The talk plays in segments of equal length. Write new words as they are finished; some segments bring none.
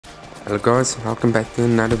Hello guys, welcome back to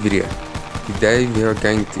another video. Today we are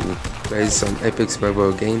going to play some Apex Mobile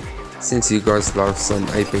again. Since you guys love some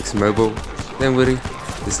Apex Mobile, don't worry,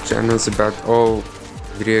 this channel is about all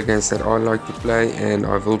video games that I like to play and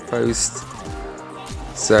I will post.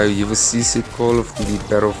 So you will see some Call of Duty,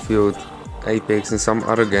 Battlefield, Apex and some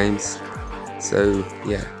other games. So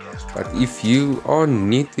yeah, but if you are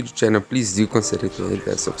new to the channel, please do consider to hit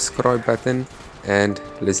that subscribe button and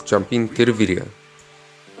let's jump into the video.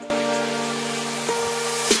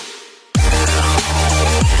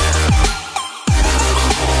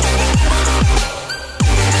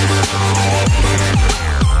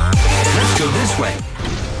 This way.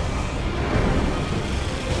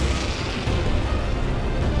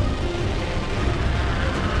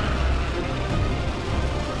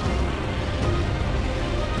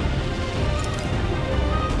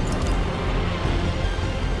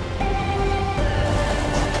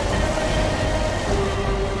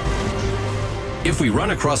 If we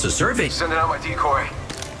run across a survey, sending out my decoy.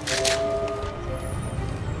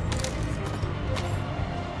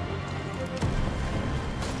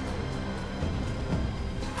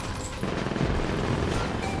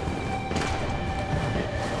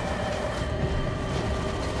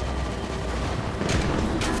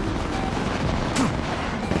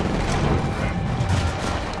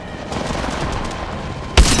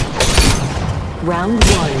 Round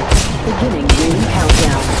 1, beginning ring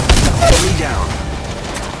countdown. 3 down.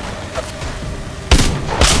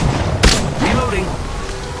 Reloading.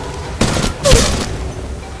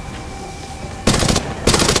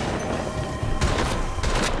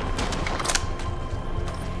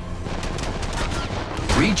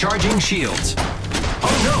 Recharging shields.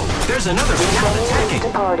 Oh no, there's another squad attacking.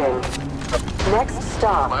 Departing. Next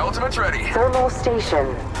stop. My ultimate's ready. Thermal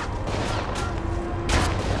station.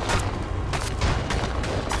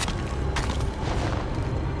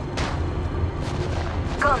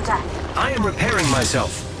 Contact. I am repairing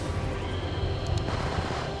myself.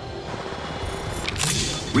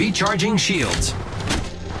 Recharging shields.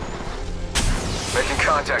 Making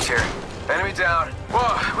contact here. Enemy down.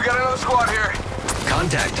 Whoa, we got another squad here.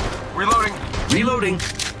 Contact. Reloading. Reloading.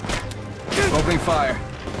 Opening fire.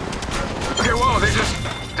 Okay, whoa, they just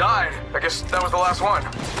died. I guess that was the last one.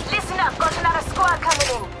 Listen up, got another squad coming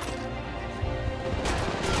in.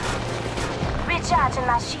 Recharging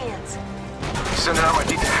my shields. Sending out my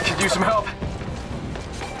decoy. Could use some help.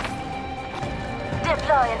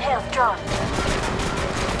 Deploying health drone.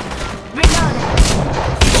 Reloading.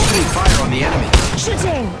 Opening fire on the enemy.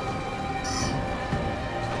 Shooting.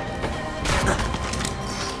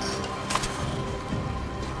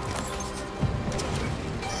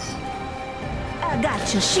 I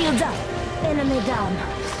got you. Shields up. Enemy down.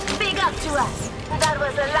 Big up to us. That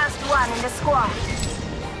was the last one in the squad.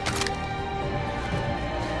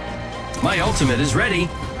 My ultimate is ready.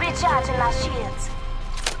 Recharging my shields.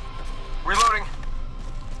 Reloading.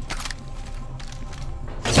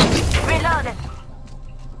 Reloaded.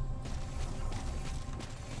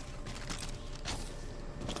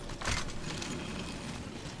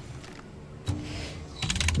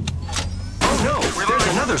 Oh no, there's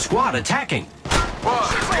another squad attacking.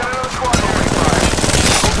 Whoa, we got another squad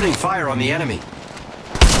here. Opening fire on the enemy.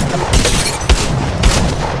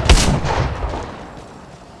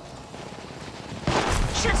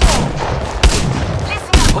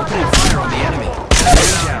 Opening fire on the enemy.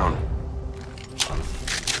 They're down.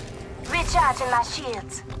 Recharging my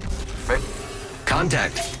shields.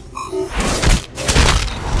 Contact.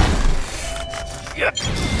 Yeah.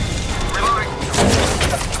 Reloading.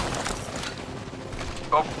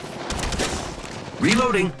 Oh,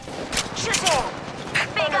 Reloading. Shooting.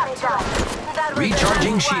 Big up to us. That was the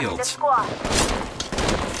Recharging last one in the shields. squad.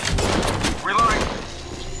 reloading.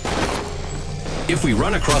 If we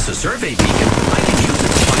run across a survey beacon, I can use it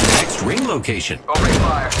to find the next ring location. Opening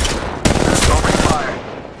fire. Opening fire.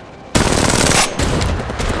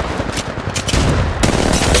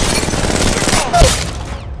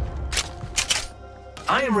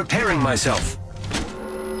 I am repairing myself.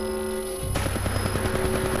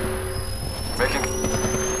 Making.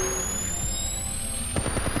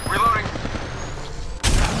 Reloading.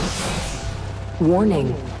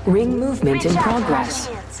 Warning, ring movement in Recharging my progress.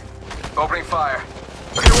 shields. Opening fire.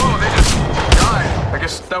 Okay, whoa, they just died. I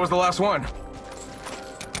guess that was the last one.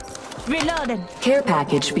 Reloading. Care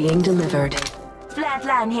package being delivered.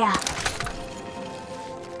 Flatline here.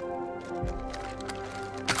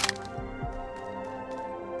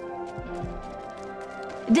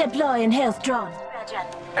 Deploying health drone.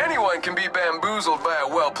 Anyone can be bamboozled by a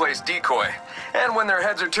well-placed decoy. And when their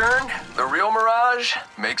heads are turned, the real Mirage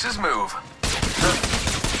makes his move.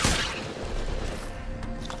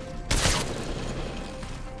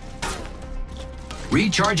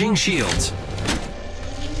 Recharging shields.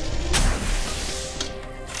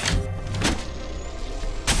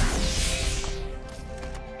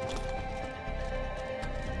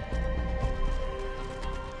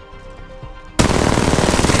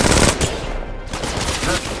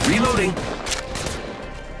 Reloading.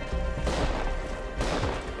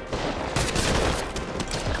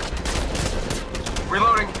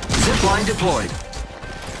 Reloading. Zipline deployed.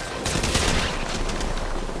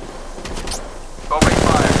 Opening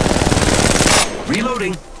fire.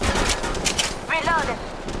 Reloading. Reloaded.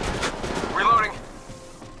 Reloading.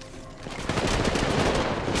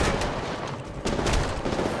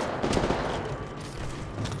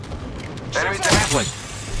 Enemy down. Battling.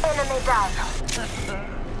 Enemy down.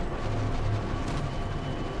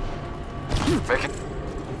 Make it.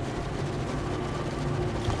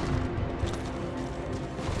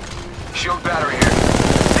 Shield battery here.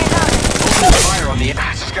 Reloaded. Opening fire on the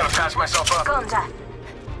I just gotta patch myself up. Contact.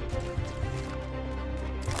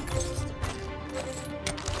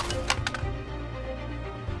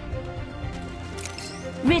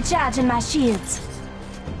 Recharging my shields.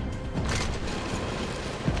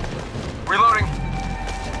 Reloading.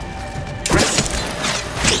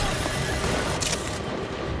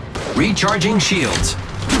 Recharging shields.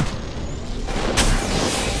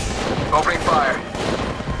 Opening fire.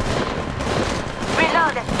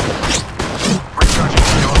 Reloaded. Recharging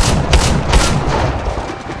shield.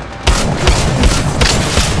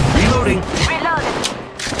 Reloading. Reloaded.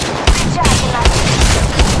 Recharging my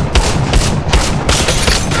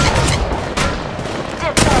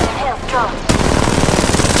deploying health drone.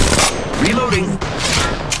 Reloading.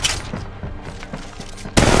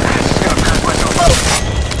 I just gotta patch myself up.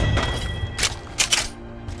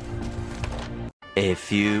 A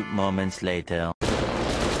few moments later.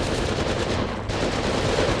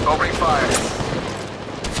 Opening fire.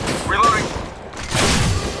 Reloading.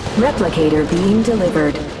 Replicator being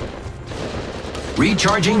delivered.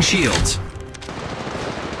 Recharging shields.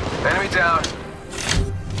 Enemy down.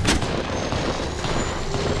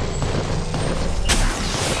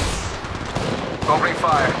 Opening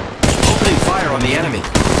fire. Opening fire on the enemy.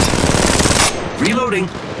 Reloading.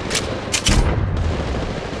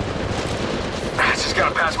 I just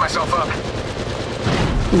gotta patch myself up.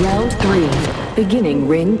 Round 3. Beginning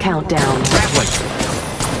ring countdown. Battling.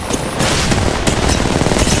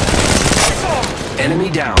 Enemy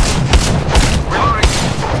down. Reloading.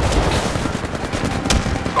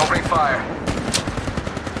 Opening fire.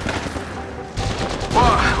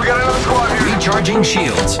 Whoa, we got another squad here. Recharging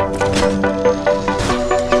shields.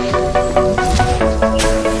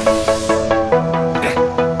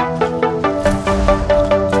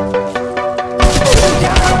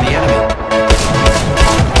 Down on the enemy.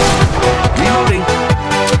 Reloading.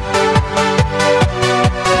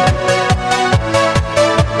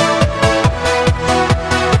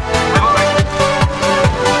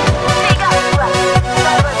 Big up to us.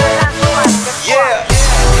 That was the last one in the squad.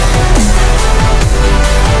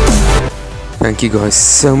 Thank you guys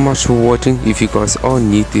so much for watching. If you guys are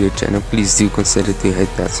new to the channel, please do consider to hit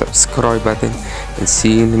that subscribe button, and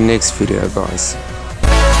see you in the next video guys.